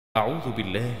أعوذ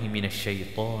بالله من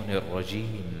الشيطان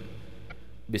الرجيم.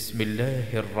 بسم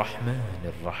الله الرحمن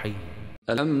الرحيم.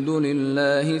 الحمد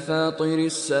لله فاطر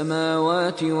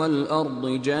السماوات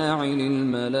والأرض جاعل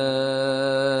الملائكة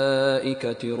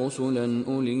رسلا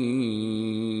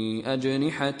أولي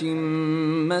أجنحة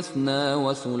مثنى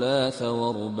وثلاث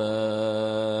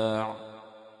ورباع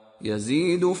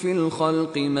يزيد في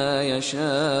الخلق ما يشاء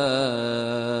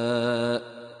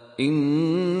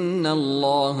إن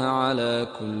الله على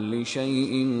كل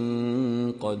شيء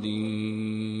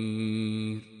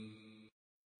قدير.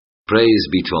 Praise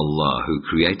be to Allah who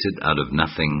created out of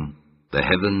nothing the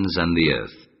heavens and the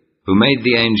earth, who made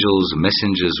the angels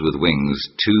messengers with wings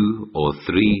 2 or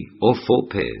 3 or 4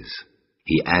 pairs.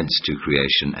 He adds to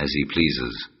creation as He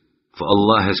pleases, for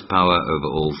Allah has power over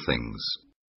all things.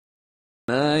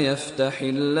 ما يفتح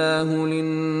الله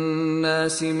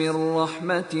للناس من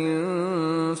رحمة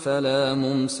فلا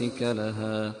ممسك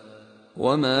لها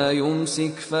وما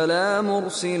يمسك فلا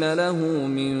مرسل له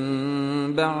من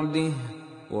بعده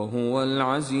وهو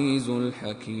العزيز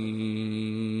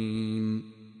الحكيم.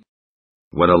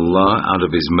 What Allah out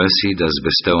of His mercy does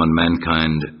bestow on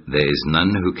mankind, there is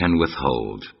none who can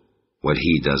withhold. What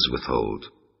He does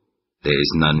withhold, there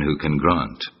is none who can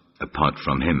grant apart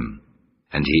from Him.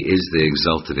 And He is the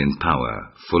exalted in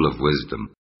power, full of wisdom.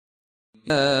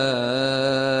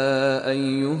 يا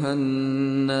أيها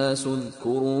الناس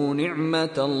اذكروا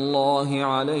نعمة الله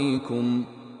عليكم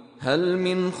هل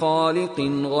من خالق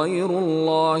غير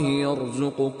الله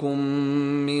يرزقكم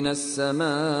من السماء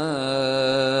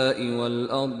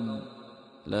والأرض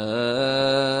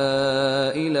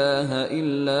لا إله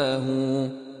إلا هو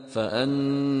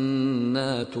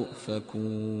فأنى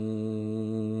تؤفكون.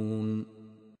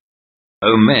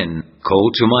 O men,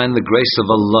 call to mind the grace of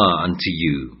Allah unto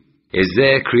you. Is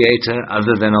there a creator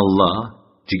other than Allah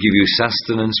to give you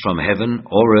sustenance from heaven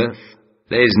or earth?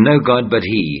 There is no God but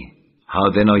He.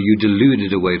 How then are you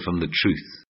deluded away from the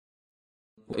truth?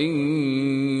 إن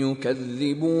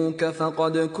يكذبوك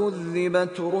فقد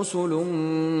كذبت رسل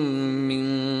من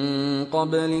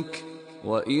قبلك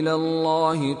وإلى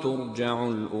الله ترجع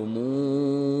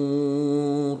الأمور.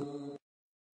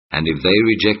 And if they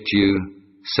reject you,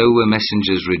 so were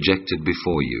messengers rejected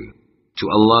before you. To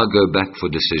Allah go back for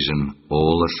decision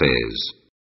all affairs.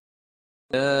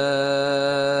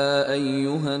 يا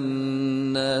أيها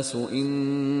الناس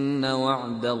إن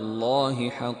وعد الله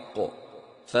حق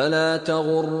فلا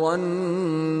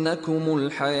تغرنكم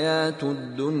الحياة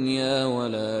الدنيا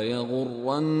ولا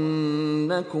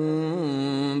يغرنكم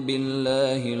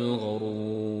بالله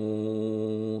الغرور.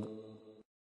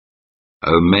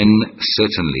 O men,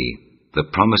 certainly the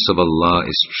promise of Allah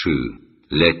is true.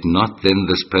 Let not then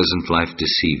this present life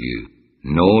deceive you,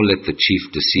 nor let the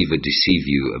chief deceiver deceive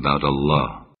you about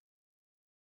Allah.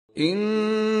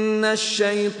 إن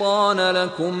الشيطان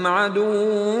لكم عدو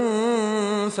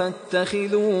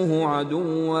فاتخذوه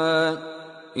عدوا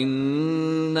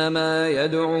إنما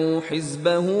يدعو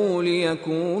حزبه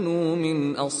ليكونوا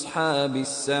من أصحاب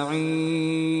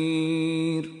السعير.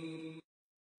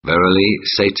 Verily,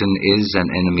 Satan is an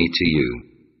enemy to you.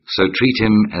 So treat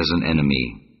him as an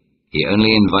enemy. He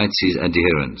only invites his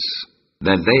adherents,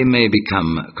 that they may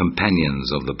become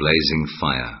companions of the blazing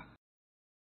fire.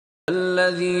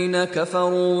 الذين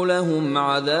كفروا لهم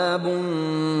عذاب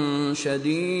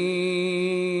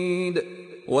شديد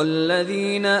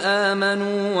والذين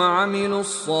آمنوا وعملوا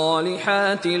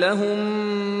الصالحات لهم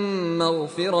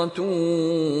مغفرة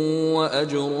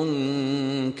وأجر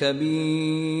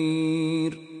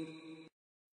كبير.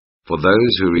 For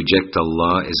those who reject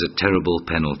Allah is a terrible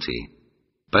penalty.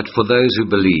 But for those who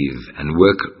believe and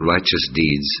work righteous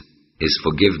deeds is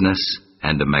forgiveness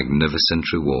and a magnificent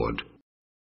reward.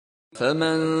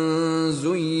 فمن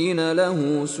زين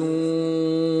له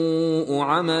سوء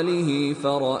عمله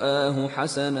فرآه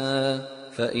حسنا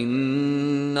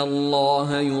فإن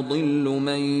الله يضل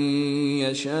من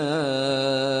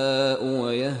يشاء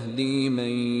ويهدي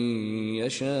من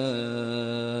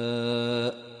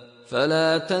يشاء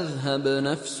فلا تذهب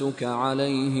نفسك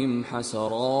عليهم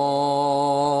حسرات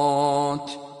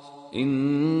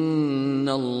إن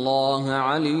الله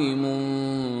عليم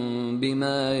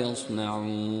بما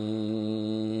يصنعون.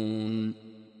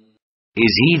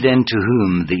 Is he then to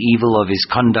whom the evil of his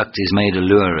conduct is made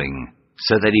alluring,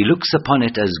 so that he looks upon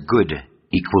it as good,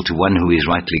 equal to one who is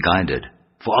rightly guided?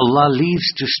 For Allah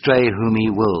leaves to stray whom He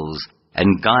wills,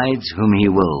 and guides whom He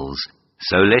wills.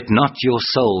 So let not your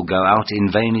soul go out in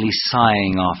vainly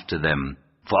sighing after them,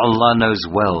 for Allah knows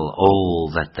well all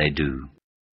that they do.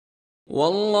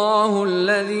 والله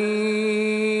الذي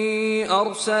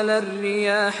أرسل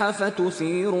الرياح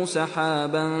فتثير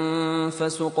سحابا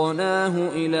فسقناه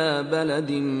إلى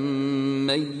بلد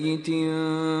ميت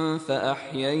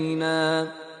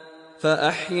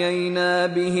فأحيينا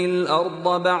به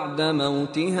الأرض بعد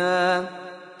موتها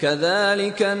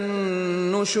كذلك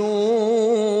النشور.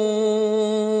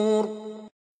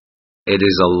 It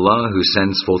is Allah who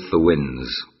sends forth the winds,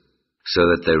 so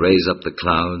that they raise up the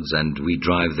clouds, and we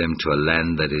drive them to a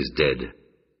land that is dead,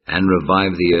 and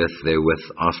revive the earth therewith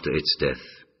after its death.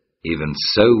 Even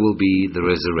so will be the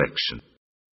resurrection.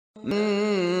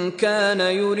 من كان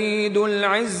يريد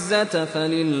العزة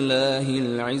فلله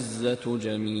العزة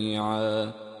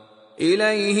جميعا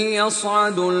إليه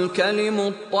يصعد الكلم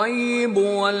الطيب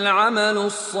والعمل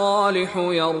الصالح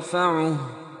يرفعه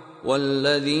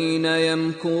والذين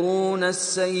يمكرون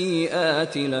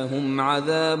السيئات لهم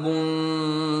عذاب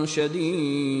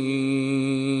شديد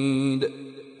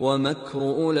ومكر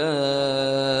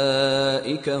أولئك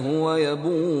هو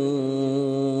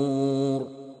يبور.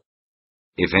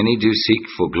 If any do seek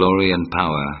for glory and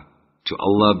power, to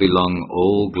Allah belong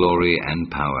all glory and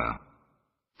power.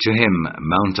 To Him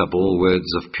mount up all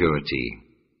words of purity.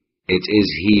 It is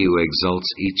He who exalts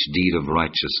each deed of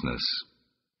righteousness.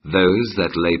 Those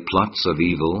that lay plots of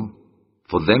evil,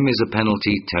 for them is a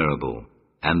penalty terrible,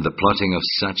 and the plotting of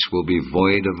such will be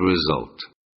void of result.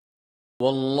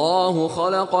 والله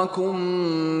خلقكم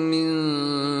من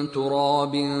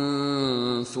تراب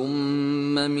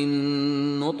ثم من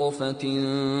نطفة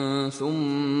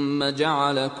ثم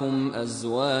جعلكم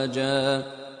أزواجا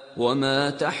وما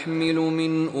تحمل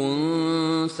من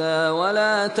أنثى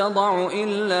ولا تضع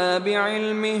إلا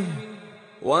بعلمه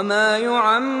وما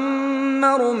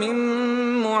يعمر من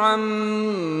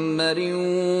معمر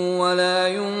ولا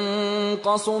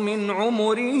ينقص من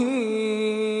عمره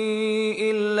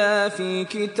إلا في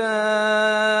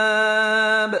كتاب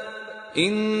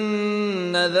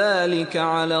إن ذلك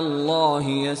على الله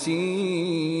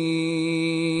يسير.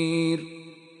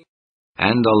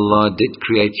 And Allah did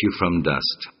create you from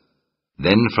dust,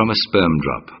 then from a sperm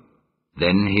drop,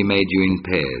 then He made you in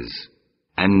pairs,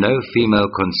 and no female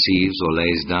conceives or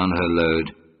lays down her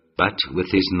load but with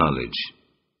His knowledge.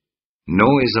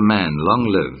 Nor is a man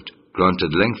long-lived,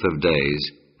 granted length of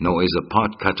days, nor is a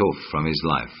part cut off from his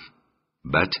life,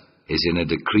 but is in a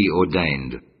decree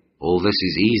ordained. All this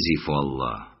is easy for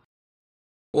Allah.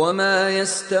 وما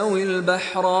يستوي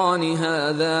البحران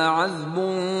هذا عذب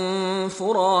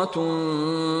فرات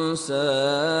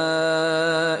سائغ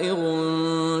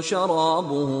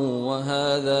شرابه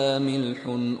وهذا ملح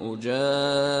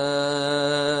أجاج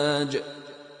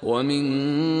ومن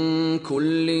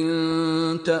كل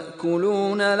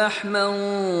تأكلون لحما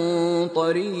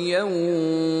طريا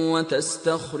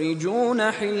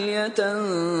وتستخرجون حلية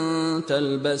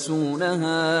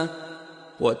تلبسونها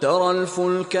وترى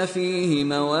الفلك فيه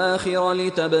مواخر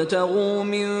لتبتغوا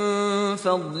من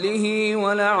فضله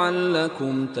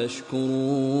ولعلكم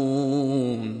تشكرون.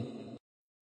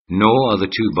 Nor are the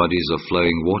two bodies of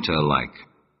flowing water alike,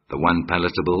 the one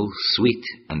palatable, sweet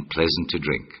and pleasant to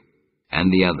drink,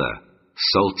 and the other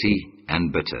salty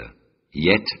and bitter.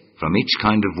 Yet from each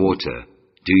kind of water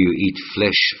do you eat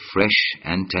flesh fresh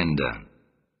and tender,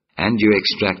 and you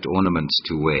extract ornaments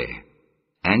to wear.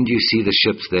 And you see the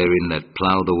ships therein that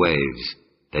plough the waves,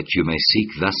 that you may seek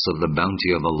thus of the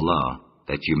bounty of Allah,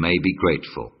 that you may be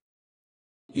grateful.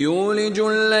 يولج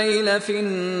الليل في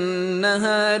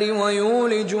النهار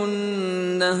ويولج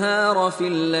النهار في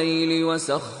الليل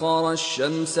وسخر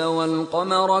الشمس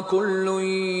والقمر كل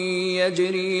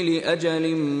يجري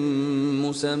لأجل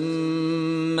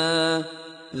مسمى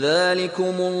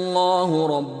ذلكم الله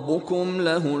ربكم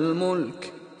له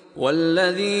الملك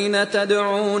والذين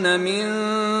تدعون من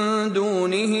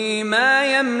دونه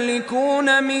ما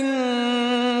يملكون من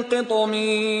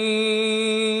قطمير.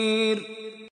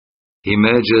 He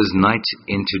merges night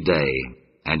into day,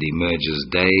 and He merges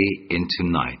day into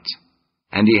night.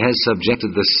 And He has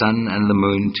subjected the sun and the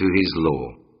moon to His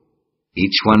law.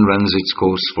 Each one runs its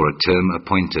course for a term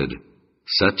appointed.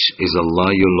 Such is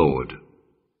Allah your Lord.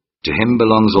 To Him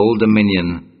belongs all dominion,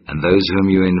 and those whom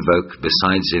you invoke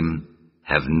besides Him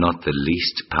have not the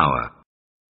least power.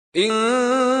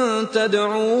 إن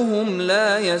تدعوهم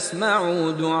لا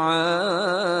يسمعوا دعاءكم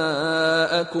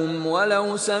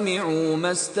ولو سمعوا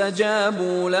ما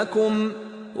استجابوا لكم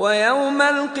ويوم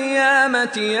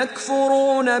القيامة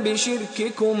يكفرون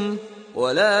بشرككم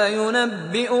ولا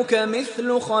ينبئك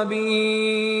مثل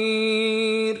خبير.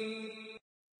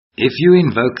 If you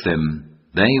invoke them,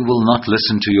 they will not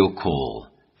listen to your call,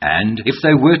 and if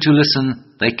they were to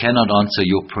listen, they cannot answer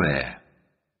your prayer.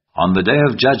 On the day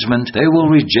of judgment, they will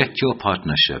reject your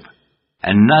partnership.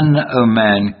 And none, O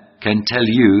man, can tell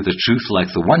you the truth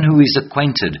like the one who is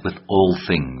acquainted with all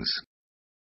things.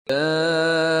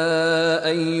 يا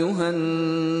أيها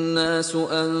الناس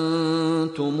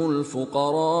أنتم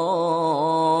الفقراء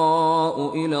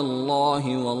إلى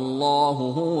الله والله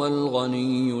هو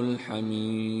الغني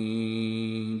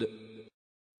الحميد.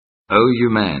 O you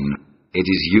man, it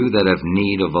is you that have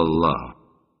need of Allah,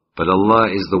 but Allah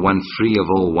is the one free of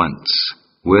all wants,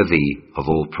 worthy of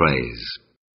all praise.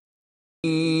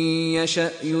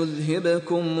 يشأ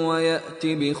يذهبكم ويأت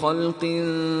بخلق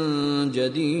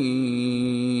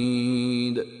جديد.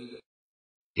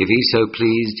 If he so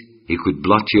pleased, he could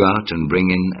blot you out and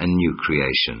bring in a new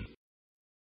creation.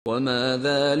 وما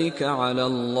ذلك على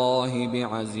الله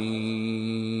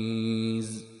بعزيز.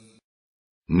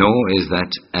 Nor is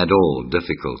that at all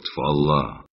difficult for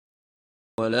Allah.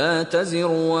 ولا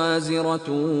تزر وازرة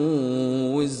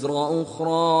وزر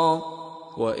أخرى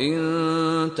وإن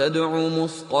تدع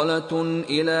مثقلة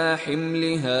إلى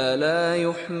حملها لا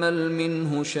يحمل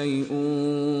منه شيء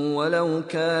ولو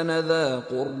كان ذا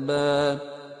قربى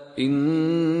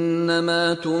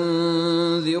إنما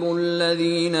تنذر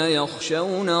الذين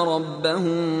يخشون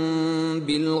ربهم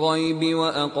بالغيب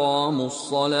وأقاموا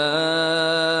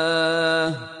الصلاة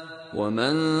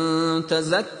ومن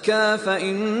تزكى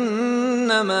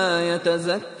فإنما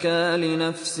يتزكى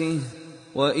لنفسه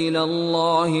وإلى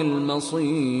الله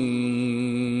المصير.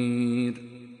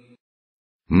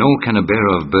 Nor can a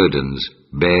bearer of burdens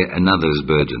bear another's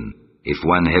burden, if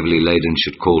one heavily laden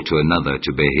should call to another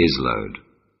to bear his load.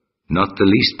 Not the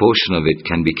least portion of it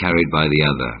can be carried by the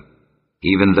other,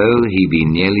 even though he be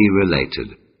nearly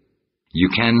related. You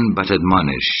can but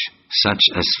admonish such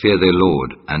as fear their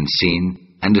Lord unseen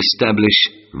and establish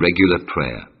regular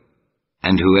prayer.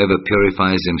 And whoever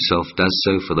purifies himself does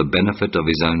so for the benefit of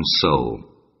his own soul,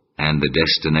 and the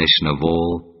destination of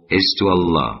all is to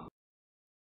Allah.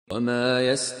 وما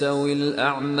يستوي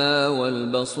الأعمى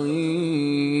والبصير.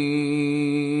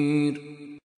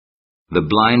 The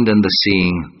blind and the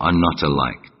seeing are not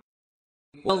alike.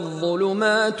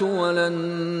 والظلمات ولا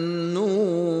النور.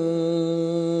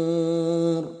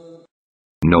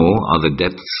 Nor are the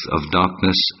depths of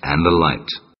darkness and the light.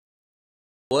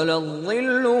 ولا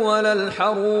الظل ولا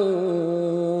الحرور.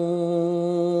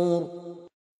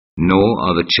 Nor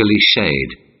are the chilly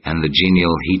shade and the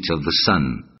genial heat of the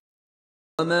sun.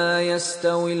 وما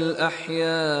يستوي الأحياء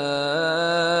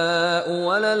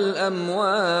ولا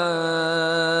الأموات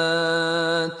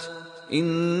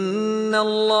إن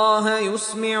الله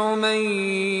يسمع من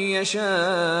يشاء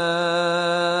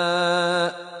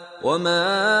وما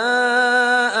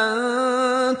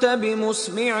أنت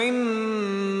بمسمع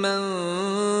من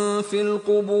في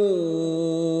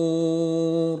القبور.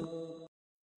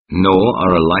 Nor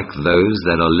are alike those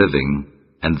that are living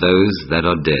and those that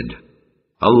are dead.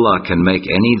 Allah can make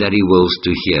any that He wills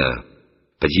to hear,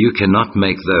 but you cannot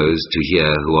make those to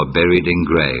hear who are buried in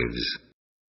graves.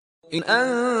 إن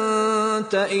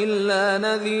أنت إلا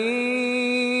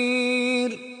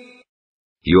نذير.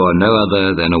 You are no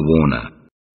other than a warner.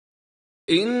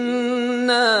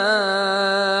 إنا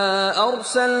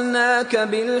أرسلناك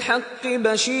بالحق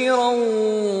بشيرا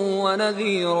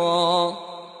ونذيرا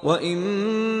وإن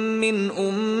من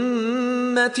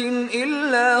أمة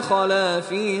إلا خلا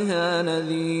فيها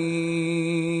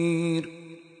نذير.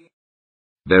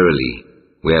 Verily,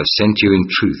 we have sent you in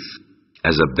truth,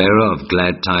 as a bearer of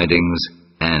glad tidings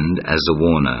and as a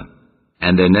warner,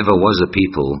 and there never was a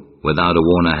people without a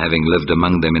warner having lived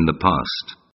among them in the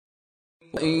past.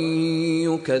 وإن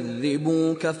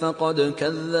يكذبوك فقد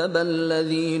كذب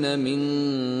الذين من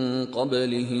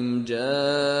قبلهم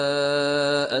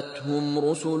جاءتهم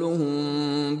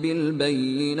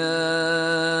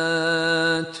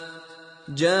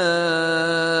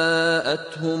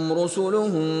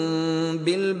رسلهم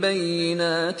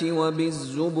بالبينات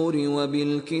وبالزبر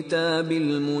وبالكتاب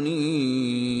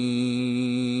المنير.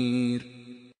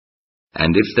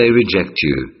 And if they reject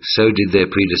you, so did their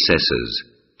predecessors,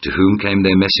 to whom came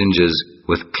their messengers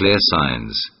with clear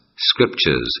signs,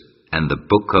 scriptures, and the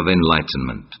book of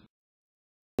enlightenment.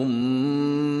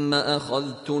 ثم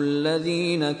أخذت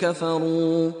الذين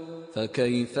كفروا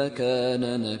فكيف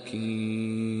كان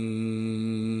نكير.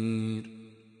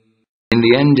 In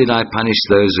the end did I punish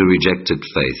those who rejected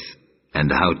faith,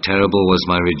 and how terrible was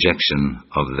my rejection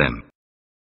of them.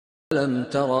 ألم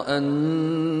تر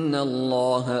أن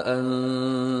الله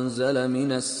أنزل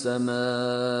من السماء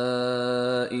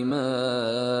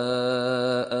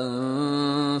ماء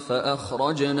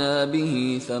فأخرجنا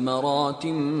به ثمرات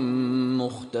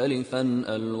مختلفا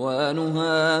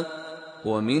ألوانها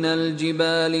ومن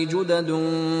الجبال جدد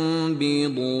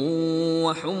بيض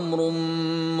وحمر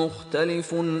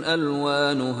مختلف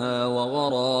ألوانها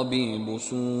وغرابيب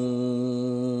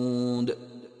سود.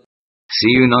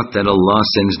 See you not that Allah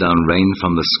sends down rain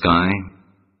from the sky?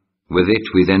 With it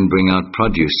we then bring out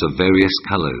produce of various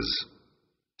colors.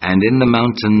 And in the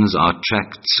mountains are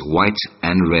tracts white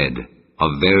and red,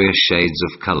 of various shades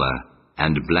of color,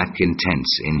 and black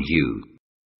intense in hue.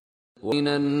 وَمِنَ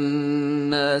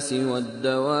النَّاسِ وَالدَّوَابِّ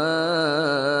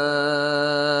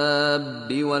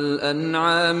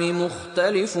وَالْأَنْعَامِ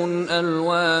مُخْتَلِفٌ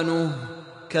أَلْوَانُهُ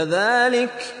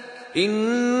كَذَلِكَ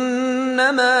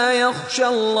إِنَّمَا يَخْشَى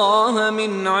اللَّهَ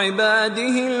مِنْ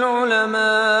عِبَادِهِ الْعُلَمَاءُ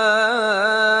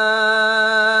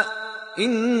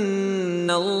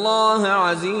إِنَّ اللَّهَ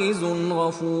عَزِيزٌ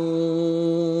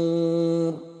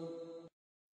غَفُورٌ.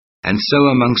 And so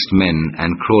amongst men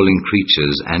and crawling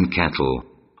creatures and cattle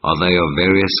are they of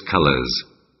various colors.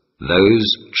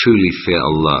 Those truly fear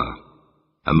Allah,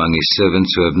 among His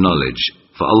servants who have knowledge,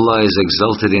 for Allah is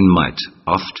exalted in might,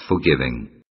 oft forgiving.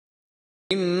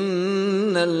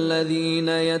 إِنَّ الَّذِينَ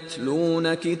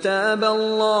يَتْلُونَ كِتَابَ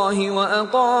اللَّهِ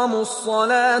وَأَقَامُوا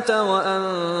الصَّلَاةَ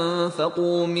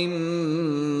وَأَنفَقُوا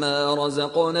مِمَّا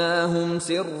رَزَقْنَاهُمْ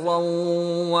سِرًّا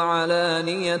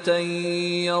وَعَلَانِيَةً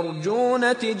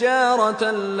يَرْجُونَ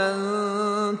تِجَارَةً لَّن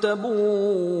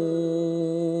تَبُورَ.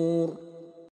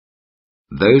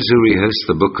 Those who rehearse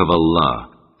the book of Allah,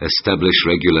 establish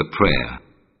regular prayer,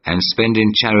 and spend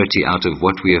in charity out of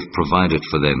what we have provided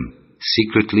for them,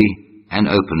 secretly and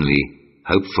openly,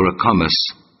 hope for a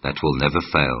commerce that will never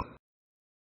fail.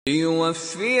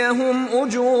 لِيُوَفِّيَهُمْ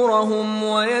أُجُورَهُمْ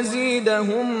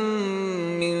وَيَزِيدَهُم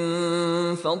مِّن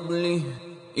فَضْلِهِ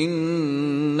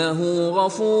إِنَّهُ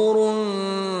غَفُورٌ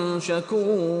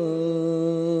شَكُورٌ.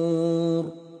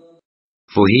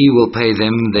 For He will pay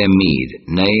them their meed,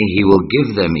 nay, He will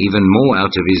give them even more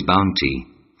out of His bounty,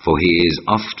 for He is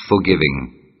oft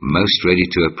forgiving, most ready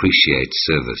to appreciate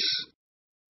service.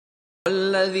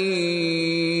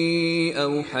 وَالَّذِي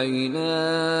أَوْحَيْنَا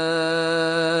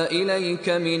إِلَيْكَ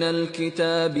مِنَ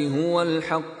الْكِتَابِ هُوَ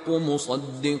الْحَقُّ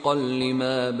مُصَدِّقًا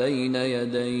لِمَا بَيْنَ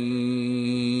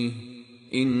يَدَيْهِ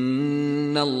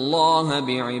إِنَّ اللَّهَ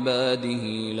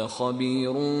بِعِبَادِهِ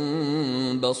لَخَبِيرٌ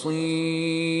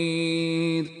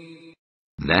بَصِيرٌ.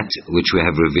 That which we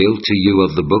have revealed to you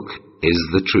of the book is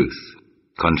the truth,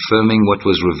 confirming what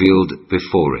was revealed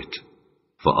before it.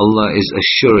 For Allah is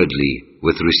assuredly,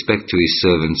 with respect to His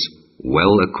servants,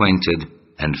 well acquainted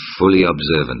and fully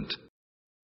observant.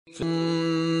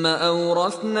 ثُمَّ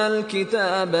أَوْرَثْنَا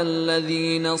الْكِتَابَ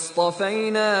الَّذِينَ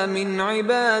اصْطَفَيْنَا مِنْ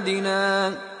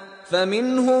عِبَادِنَا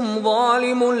فَمِنْهُمْ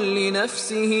ظَالِمٌ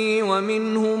لِنَفْسِهِ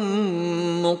وَمِنْهُمْ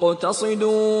مُقْتَصِدٌ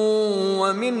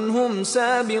وَمِنْهُمْ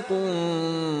سَابِقٌ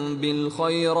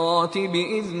بِالْخَيْرَاتِ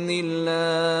بِإِذْنِ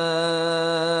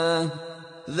اللَّهِ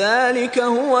ذَلِكَ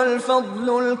هُوَ الْفَضْلُ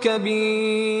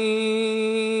الْكَبِيرُ.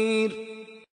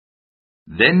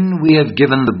 Then we have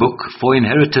given the book for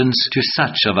inheritance to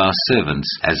such of our servants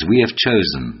as we have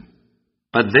chosen.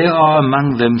 But there are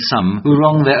among them some who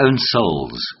wrong their own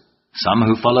souls, some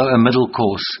who follow a middle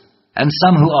course, and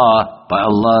some who are, by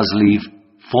Allah's leave,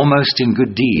 foremost in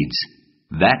good deeds.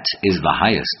 That is the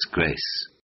highest grace.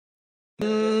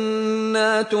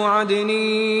 جنات عدن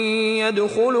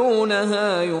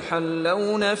يدخلونها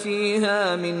يحلون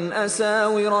فيها من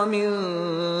أساور من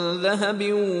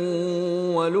ذهب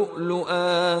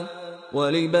ولؤلؤا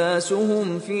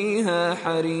ولباسهم فيها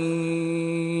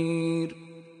حرير.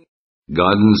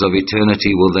 Gardens of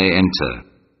eternity will they enter.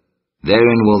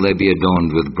 Therein will they be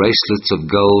adorned with bracelets of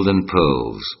gold and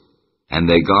pearls, and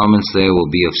their garments there will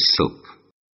be of silk.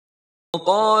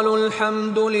 وقالوا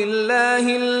الحمد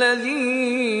لله الذي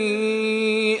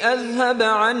أذهب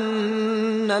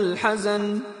عنا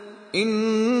الحزن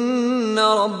إن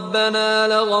ربنا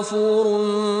لغفور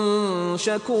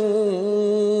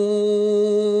شكور.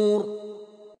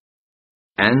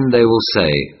 And they will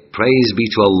say, Praise be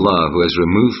to Allah who has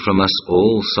removed from us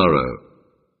all sorrow.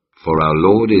 For our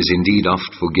Lord is indeed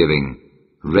oft forgiving,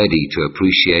 ready to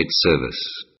appreciate service.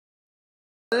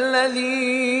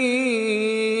 الذي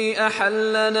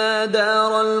أحلنا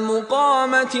دار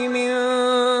المقامة من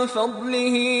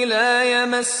فضله لا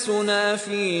يمسنا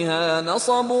فيها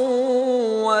نصب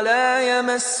ولا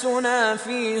يمسنا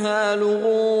فيها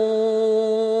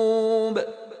لغوب.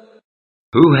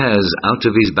 Who has out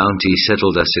of His bounty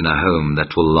settled us in a home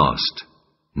that will last?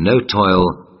 No toil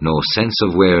nor sense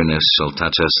of weariness shall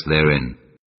touch us therein.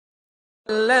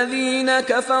 الذين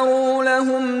كفروا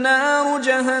لهم نار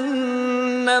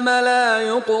جهنم لا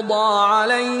يقضى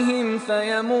عليهم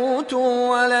فيموتوا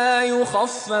ولا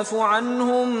يخفف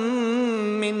عنهم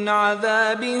من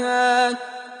عذابها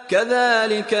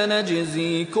كذلك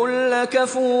نجزي كل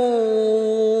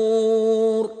كفور.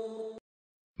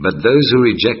 But those who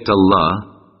reject Allah,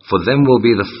 for them will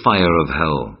be the fire of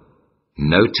hell.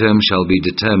 No term shall be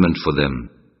determined for them,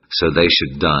 so they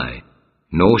should die,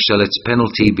 nor shall its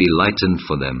penalty be lightened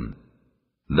for them.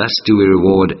 Thus do we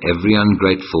reward every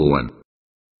ungrateful one.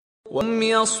 وهم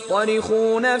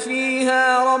يصطرخون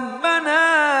فيها ربنا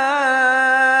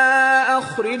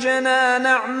أخرجنا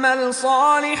نعمل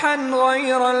صالحا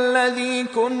غير الذي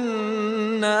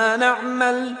كنا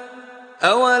نعمل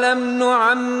أولم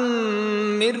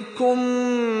نعمركم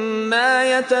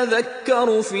ما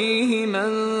يتذكر فيه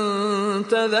من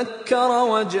تذكر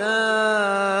وجاءكم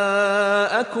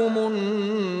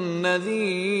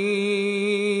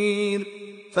النذير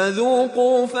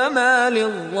فذوقوا فما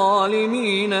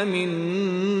للظالمين من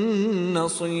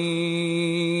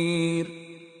نصير.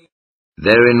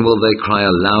 Therein will they cry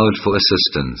aloud for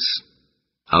assistance.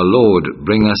 Our Lord,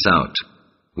 bring us out.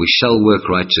 We shall work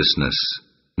righteousness,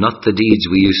 not the deeds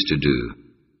we used to do.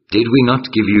 Did we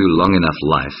not give you long enough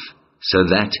life, so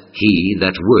that he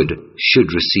that would should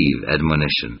receive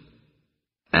admonition?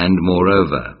 And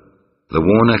moreover, the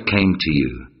warner came to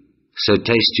you, so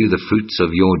taste you the fruits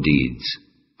of your deeds.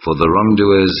 For the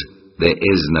wrongdoers there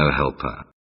is no helper.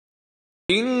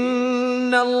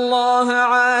 إن الله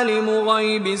عالم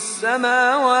غيب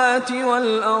السماوات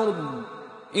والأرض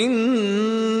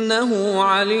إنه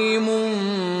عليم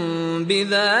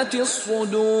بذات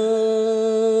الصدور.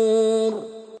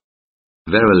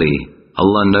 Verily,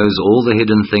 Allah knows all the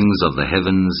hidden things of the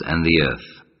heavens and the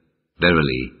earth.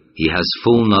 Verily, He has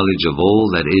full knowledge of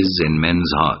all that is in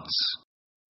men's hearts.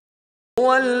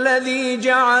 هو الذي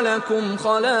جعلكم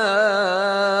خلائف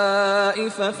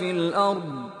في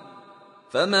الأرض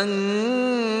فمن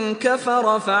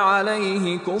كفر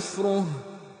فعليه كفره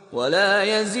ولا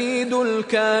يزيد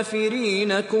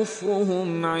الكافرين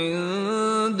كفرهم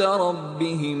عند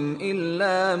ربهم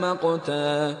إلا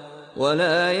مقتا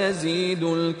ولا يزيد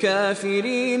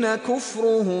الكافرين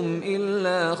كفرهم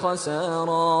إلا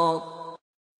خسارا.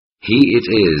 He it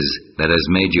is that has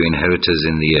made you inheritors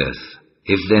in the earth.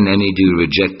 If then any do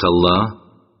reject Allah,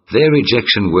 their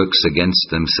rejection works against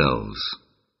themselves.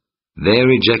 Their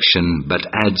rejection but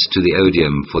adds to the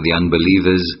odium for the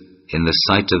unbelievers in the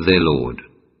sight of their Lord.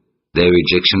 Their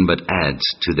rejection but adds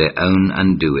to their own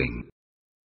undoing.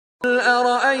 قل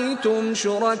أرأيتم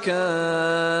شركاءكم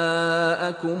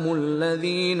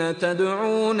الذين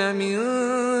تدعون من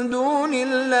دون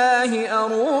الله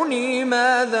أروني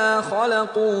ماذا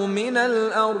خلقوا من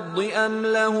الأرض أم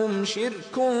لهم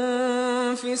شرك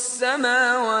في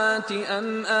السماوات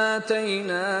أم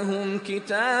آتيناهم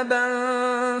كتابا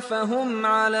فهم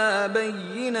على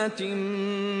بينة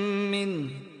منه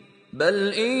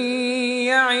بل إن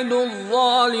يعد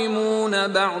الظالمون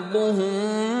بعضهم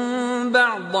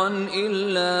بعضا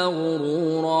إلا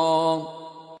غرورا.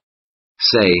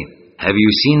 Say, have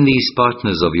you seen these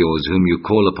partners of yours whom you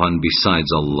call upon besides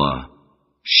Allah?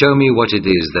 Show me what it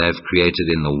is they have created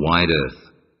in the wide earth,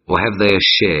 or have they a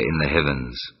share in the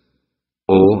heavens?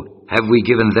 Or have we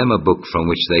given them a book from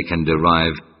which they can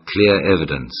derive clear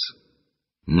evidence?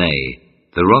 Nay,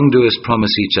 the wrongdoers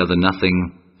promise each other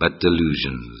nothing but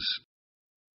delusions.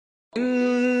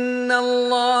 إن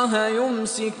الله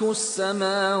يمسك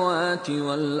السماوات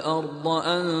والأرض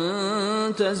أن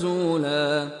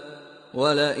تزولا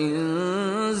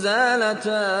ولئن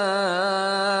زالتا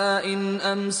إن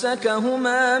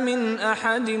أمسكهما من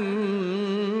أحد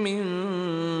من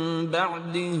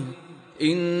بعده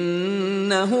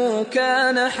إنه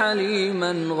كان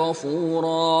حليما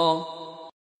غفورا.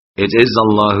 It is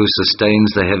Allah who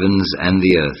sustains the heavens and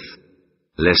the earth,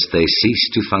 lest they cease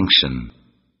to function.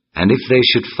 And if they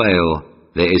should fail,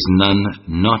 there is none,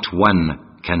 not one,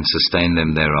 can sustain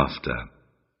them thereafter.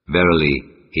 Verily,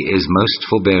 He is most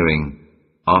forbearing,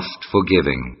 oft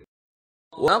forgiving.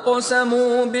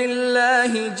 وَأَقْسَمُوا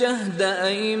بِاللَّهِ جَهْدَ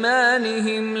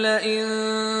أَيْمَانِهِمْ لَئِن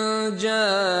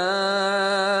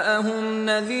جَاءَهُمْ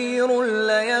نَذِيرٌ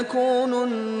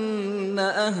لَيَكُونُنَّ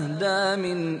أَهْدَى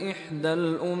مِنْ إِحْدَى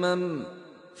الْأُمَمِ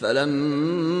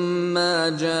فَلَمَّا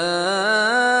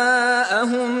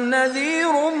جَاءَهُمْ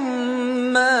نَذِيرٌ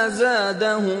مَا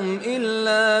زَادَهُمْ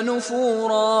إِلَّا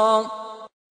نُفُورًا.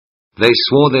 They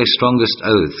swore their strongest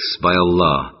oaths by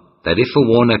Allah that if a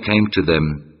warner came to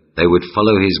them, they would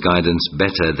follow his guidance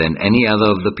better than any other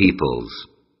of the peoples.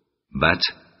 But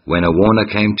when a warner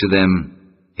came to them,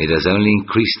 it has only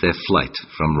increased their flight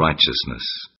from righteousness.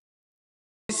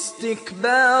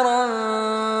 استكبارا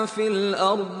في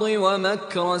الأرض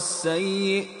ومكر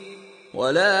السيء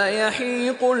ولا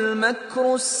يحيق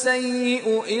المكر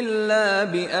السيء إلا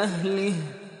بأهله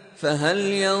فهل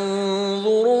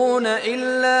ينظرون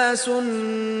إلا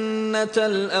سنة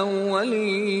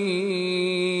الأولين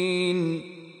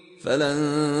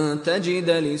فلن تجد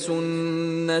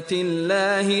لسنة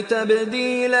الله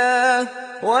تبديلا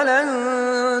ولن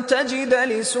تجد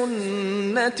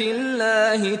لسنة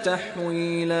الله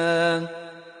تحويلا.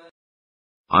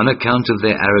 On account of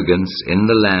their arrogance in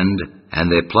the land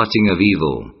and their plotting of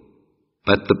evil.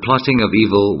 But the plotting of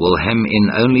evil will hem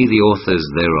in only the authors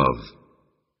thereof.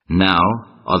 Now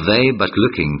are they but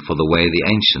looking for the way the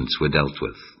ancients were dealt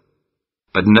with.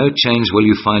 But no change will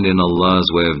you find in Allah's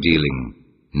way of dealing.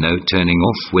 No turning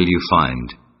off will you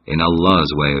find in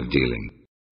Allah's way of dealing.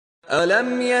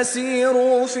 أَلَمْ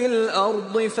يَسِيرُوا فِي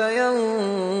الْأَرْضِ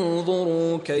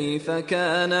فَيَنْظُرُوا كَيْفَ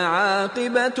كَانَ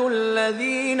عَاقِبَةُ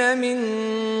الَّذِينَ مِنْ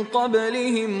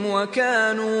قَبْلِهِمْ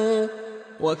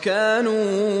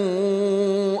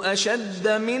وَكَانُوا أَشَدَّ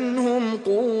مِنْهُمْ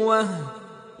قُوَّةً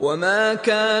وَمَا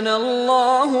كَانَ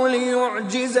اللَّهُ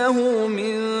لِيُعْجِزَهُ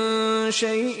مِنْ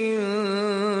شَيْءٍ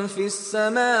فِي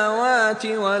السَّمَاوَاتِ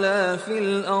وَلَا فِي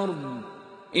الْأَرْضِ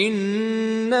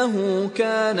إِنَّهُ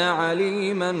كَانَ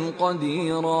عَلِيمًا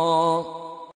قَدِيرًا.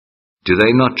 Do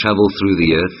they not travel through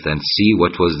the earth and see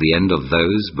what was the end of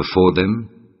those before them,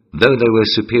 though they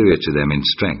were superior to them in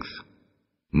strength?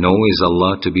 Nor is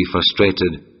Allah to be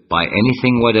frustrated by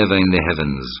anything whatever in the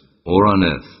heavens or on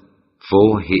earth,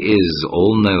 for He is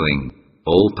all-knowing,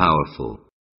 all-powerful.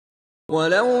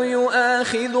 وَلَوْ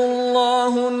يُؤَاخِذُ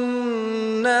اللَّهُ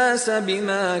النَّاسَ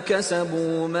بِمَا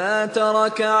كَسَبُوا مَا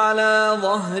تَرَكَ عَلَى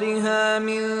ظَهْرِهَا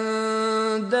مِن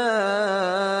دَابَّةٍ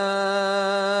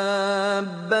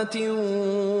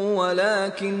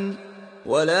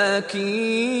ولكن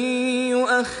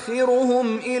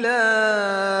يؤخرهم إلى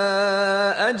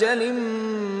أجل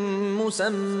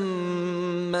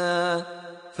مسمى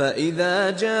فإذا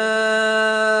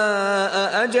جاء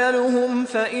أجلهم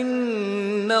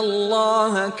فإن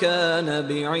الله كان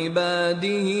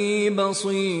بعباده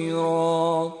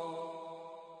بصيرا.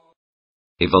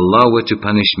 If Allah were to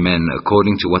punish men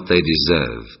according to what they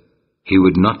deserve, He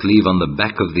would not leave on the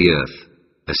back of the earth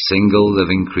a single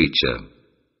living creature,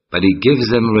 but He gives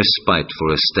them respite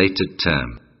for a stated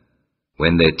term.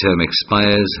 When their term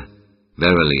expires,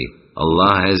 verily,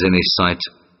 Allah has in His sight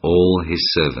all His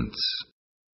servants.